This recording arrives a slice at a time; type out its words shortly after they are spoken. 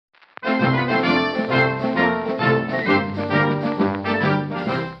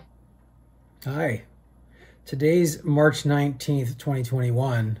Hi, today's March 19th,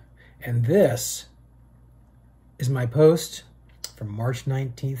 2021, and this is my post from March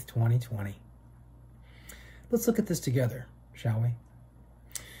 19th, 2020. Let's look at this together, shall we?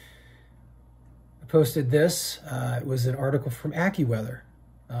 I posted this. It was an article from AccuWeather.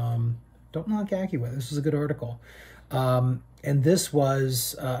 Don't knock AccuWeather. This was a good article. And this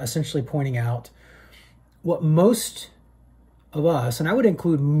was essentially pointing out what most of us, and I would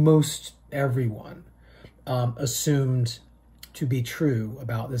include most everyone, assumed to be true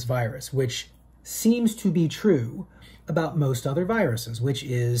about this virus, which seems to be true about most other viruses, which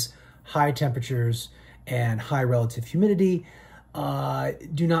is high temperatures and high relative humidity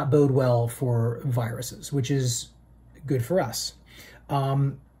do not bode well for viruses, which is good for us.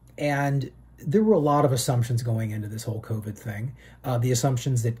 And there were a lot of assumptions going into this whole COVID thing. The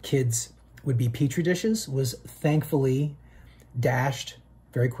assumptions that kids would be petri dishes was thankfully dashed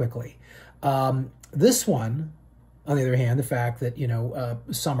very quickly. This one, on the other hand, the fact that,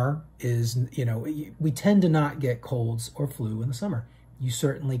 summer is, we tend to not get colds or flu in the summer. You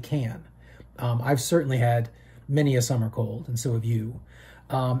certainly can. I've certainly had many a summer cold, and so have you.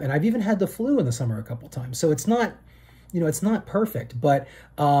 And I've even had the flu in the summer a couple times. So it's not, it's not perfect, but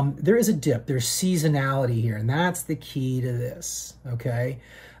there is a dip. There's seasonality here, and that's the key to this, okay?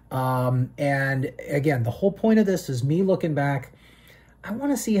 And again, the whole point of this is me looking back. I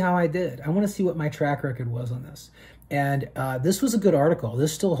want to see how I did. I want to see what my track record was on this. And this was a good article.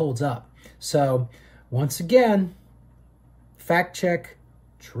 This still holds up. So once again, fact check,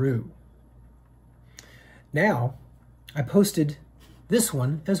 true. Now, I posted this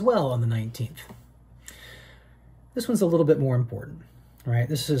one as well on the 19th. This one's a little bit more important, right?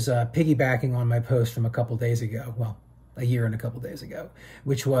 This is piggybacking on my post from a couple days ago. Well, a year and a couple days ago,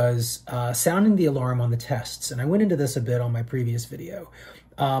 which was sounding the alarm on the tests. And I went into this a bit on my previous video.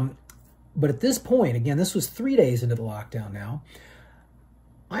 But at this point, again, this was 3 days into the lockdown now,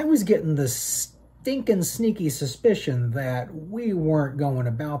 I was getting the stinking sneaky suspicion that we weren't going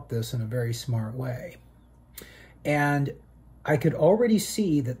about this in a very smart way. And I could already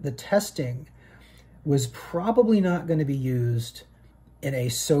see that the testing was probably not going to be used in a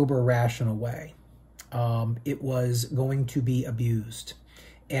sober, rational way. It was going to be abused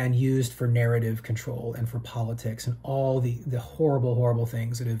and used for narrative control and for politics and all the horrible, horrible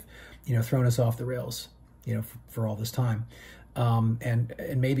things that have, thrown us off the rails, for all this time, and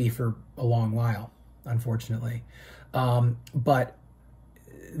maybe for a long while, unfortunately. But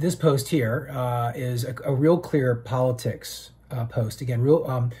this post here is a real clear politics post. Again,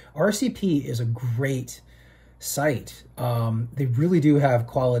 RCP is a great site. They really do have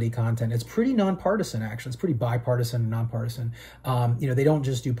quality content. It's pretty nonpartisan, actually. It's pretty bipartisan and nonpartisan. They don't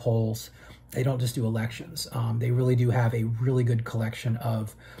just do polls. They don't just do elections. They really do have a really good collection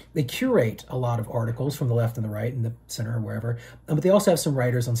they curate a lot of articles from the left and the right and the center or wherever, but they also have some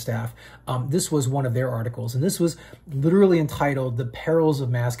writers on staff. This was one of their articles, and this was literally entitled "The Perils of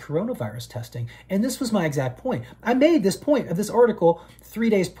Mass Coronavirus Testing." And this was my exact point. I made this point of this article 3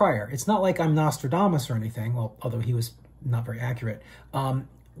 days prior. It's not like I'm Nostradamus or anything, well, although he was not very accurate.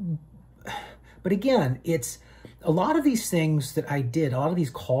 But again, it's a lot of these things that I did, a lot of these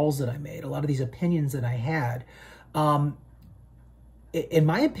calls that I made, a lot of these opinions that I had, in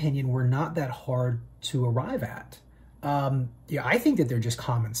my opinion, were not that hard to arrive at. I think that they're just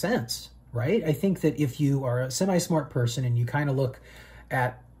common sense, right? I think that if you are a semi-smart person and you kind of look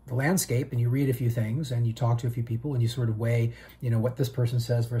at the landscape and you read a few things and you talk to a few people and you sort of weigh, what this person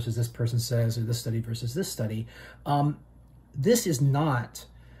says versus this person says, or this study versus this study, this is not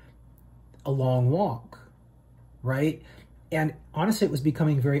a long walk, right? And honestly, it was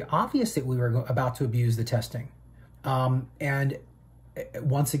becoming very obvious that we were about to abuse the testing. And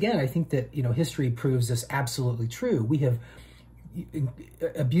once again, I think that, history proves this absolutely true. We have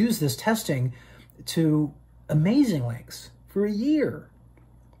abused this testing to amazing lengths for a year.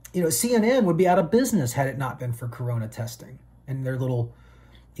 CNN would be out of business had it not been for corona testing and their little,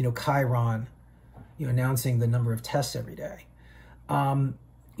 chyron, announcing the number of tests every day.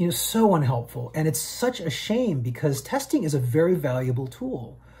 So unhelpful. And it's such a shame because testing is a very valuable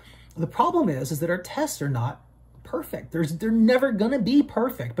tool. The problem is that our tests are not perfect. They're never going to be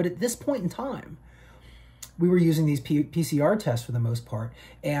perfect. But at this point in time, we were using these PCR tests for the most part,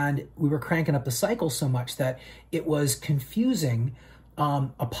 and we were cranking up the cycle so much that it was confusing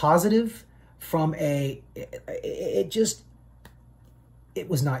a positive from it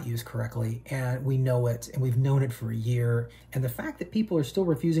was not used correctly, and we know it, and we've known it for a year. And the fact that people are still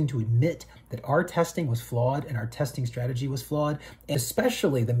refusing to admit that our testing was flawed and our testing strategy was flawed, and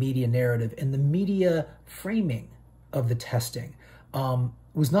especially the media narrative and the media framing of the testing,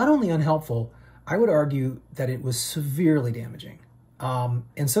 was not only unhelpful, I would argue that it was severely damaging.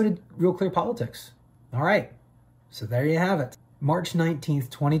 And so did Real Clear Politics. All right, so there you have it. March 19th,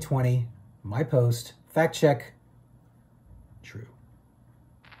 2020, my post, fact check, true.